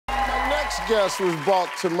next guest was brought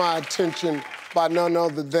to my attention by none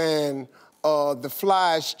other than the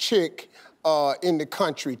flyest chick in the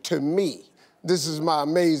country to me. This is my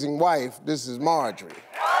amazing wife. This is Marjorie.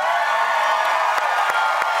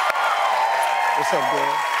 What's up,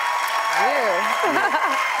 girl? Yeah.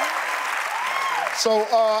 So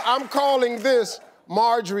I'm calling this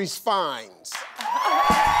Marjorie's Finds.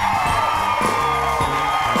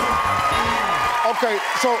 Okay,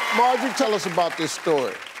 so Marjorie, tell us about this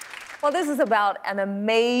story. Well, this is about an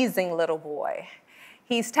amazing little boy.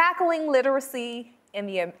 He's tackling literacy in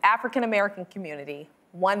the African-American community,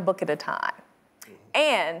 one book at a time.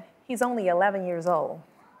 And he's only 11 years old.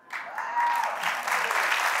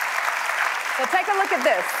 So take a look at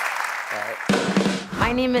this. All right.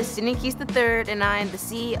 My name is Sidney Keys III, and I am the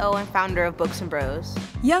CEO and founder of Books and Bros.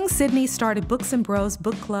 Young Sidney started Books and Bros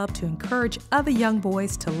Book Club to encourage other young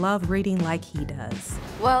boys to love reading like he does.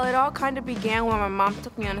 Well, it all kind of began when my mom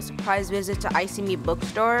took me on a surprise visit to Icy Me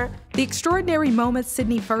bookstore. The extraordinary moments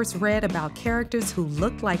Sidney first read about characters who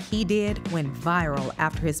looked like he did went viral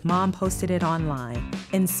after his mom posted it online,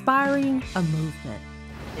 inspiring a movement.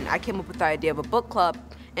 And I came up with the idea of a book club,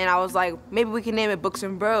 and I was like, maybe we can name it Books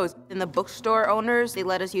and Bros. And the bookstore owners, they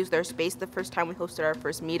let us use their space the first time we hosted our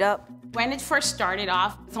first meetup. When it first started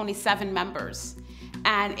off, it's only 7 members.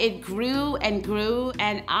 And it grew and grew,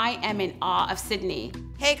 and I am in awe of Sidney.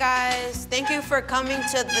 Hey guys, thank you for coming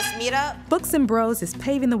to this meetup. Books and Bros is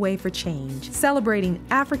paving the way for change, celebrating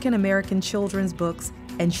African-American children's books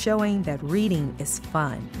and showing that reading is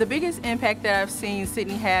fun. The biggest impact that I've seen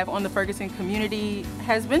Sidney have on the Ferguson community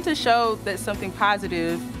has been to show that something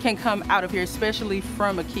positive can come out of here, especially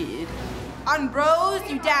from a kid. On Bros,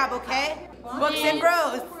 you dab, okay? Books and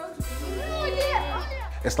Bros.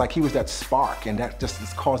 It's like he was that spark, and that just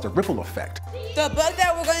has caused a ripple effect. The book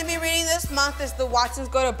that we're going to be reading this month is The Watsons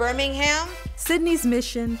Go to Birmingham. Sidney's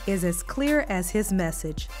mission is as clear as his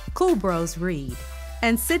message. Cool Bros read.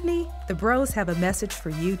 And Sidney, the Bros have a message for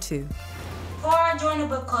you too. Before I joined the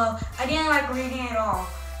book club, I didn't like reading at all.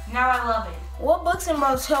 Now I love it. What Books and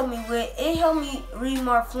Bros helped me with, it helped me read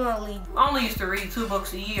more fluently. I only used to read 2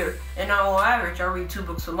 books a year, and now on average, I read 2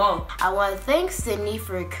 books a month. I want to thank Sidney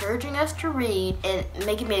for encouraging us to read and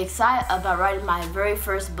making me excited about writing my very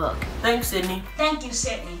first book. Thanks, Sidney. Thank you,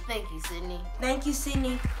 Sidney. Thank you, Sidney. Thank you,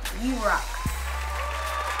 Sidney. You rock.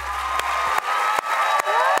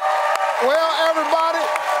 Well, everybody,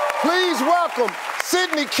 please welcome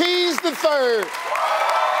Sidney Keys III.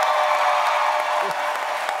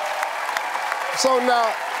 So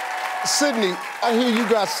now, Sidney, I hear you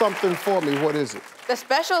got something for me. What is it? The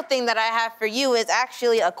special thing that I have for you is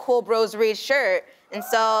actually a Cool Bros Read shirt. And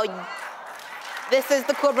so, this is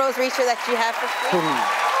the Cool Bros Read shirt that you have for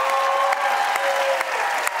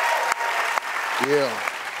free. Yeah.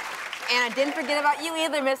 And I didn't forget about you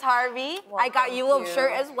either, Miss Harvey. Well, I got you a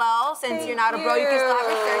shirt as well. Since you're not a bro, you can still have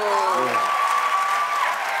a shirt though.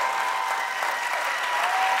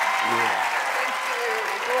 Yeah.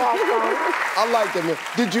 I like that, man.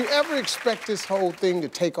 Did you ever expect this whole thing to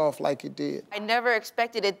take off like it did? I never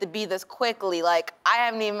expected it to be this quickly. Like, I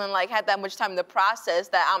haven't even had that much time to process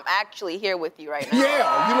that I'm actually here with you right now.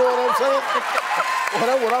 Yeah, you know what I'm saying? Well,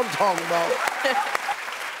 that's what I'm talking about.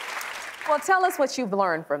 Well, tell us what you've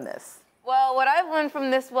learned from this. Well, what I've learned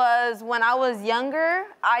from this was when I was younger,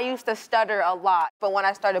 I used to stutter a lot. But when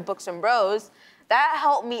I started Books and Bros, that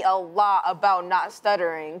helped me a lot about not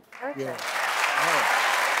stuttering. Yeah.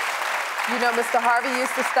 You know, Mr. Harvey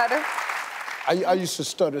used to stutter? I used to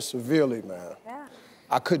stutter severely, man. Yeah.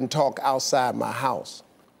 I couldn't talk outside my house.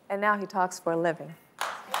 And now he talks for a living.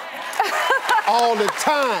 All the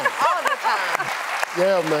time. All the time.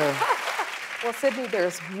 Yeah, man. Well, Sidney,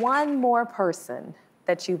 there's one more person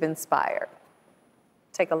that you've inspired.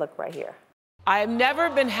 Take a look right here. I've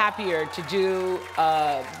never been happier to do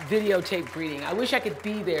a videotape reading. I wish I could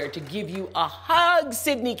be there to give you a hug,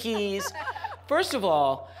 Sidney Keys. First of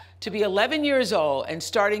all, to be 11 years old and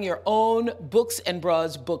starting your own Books and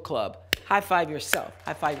Bros book club. High five yourself,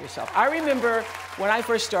 high five yourself. I remember when I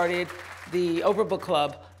first started the Oprah Book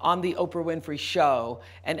Club on the Oprah Winfrey Show,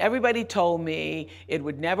 and everybody told me it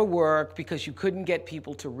would never work because you couldn't get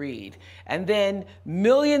people to read. And then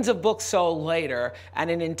millions of books sold later,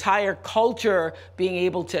 and an entire culture being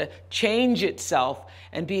able to change itself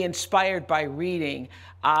and be inspired by reading,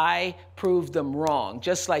 I proved them wrong,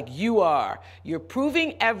 just like you are. You're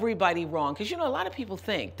proving everybody wrong, because you know, a lot of people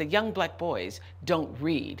think the young black boys don't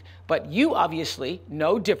read, but you obviously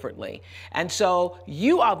know differently. And so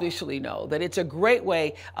you obviously know that it's a great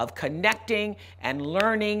way of connecting and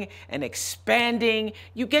learning and expanding.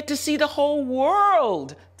 You get to see the whole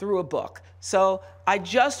world through a book. So I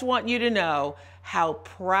just want you to know how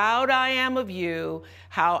proud I am of you,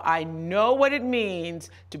 how I know what it means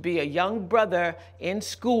to be a young brother in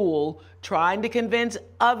school trying to convince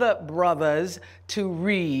other brothers to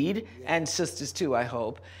read, and sisters too, I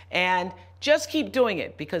hope. And just keep doing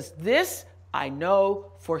it, because this, I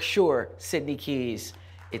know for sure, Sidney Keys,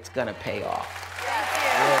 it's gonna pay off.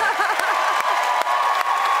 Yeah.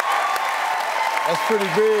 That's pretty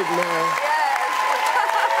big, man.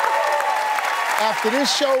 After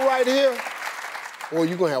this show right here, boy,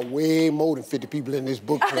 you're gonna have way more than 50 people in this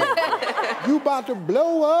book club. You about to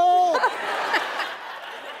blow up.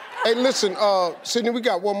 Hey, listen, Sidney, we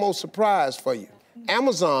got one more surprise for you.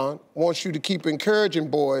 Amazon wants you to keep encouraging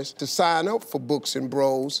boys to sign up for Books and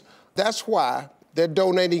Bros. That's why they're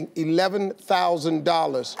donating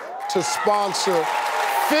 $11,000 to sponsor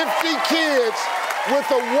 50 kids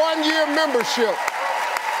with a 1-year membership.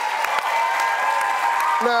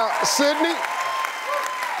 Now, Sidney,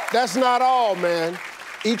 that's not all, man.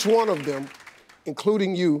 Each one of them,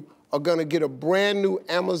 including you, are gonna get a brand new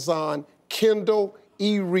Amazon Kindle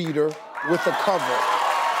e-reader with a cover.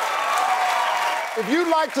 If you'd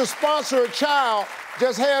like to sponsor a child,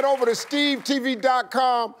 just head over to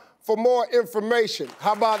stevetv.com for more information.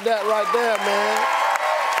 How about that right there, man?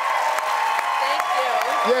 Thank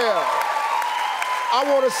you. Yeah. I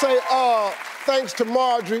want to say thanks to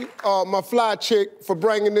Marjorie, my fly chick, for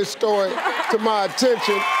bringing this story to my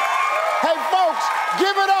attention. Hey, folks,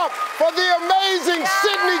 give it up for the amazing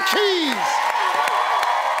Sidney Keys.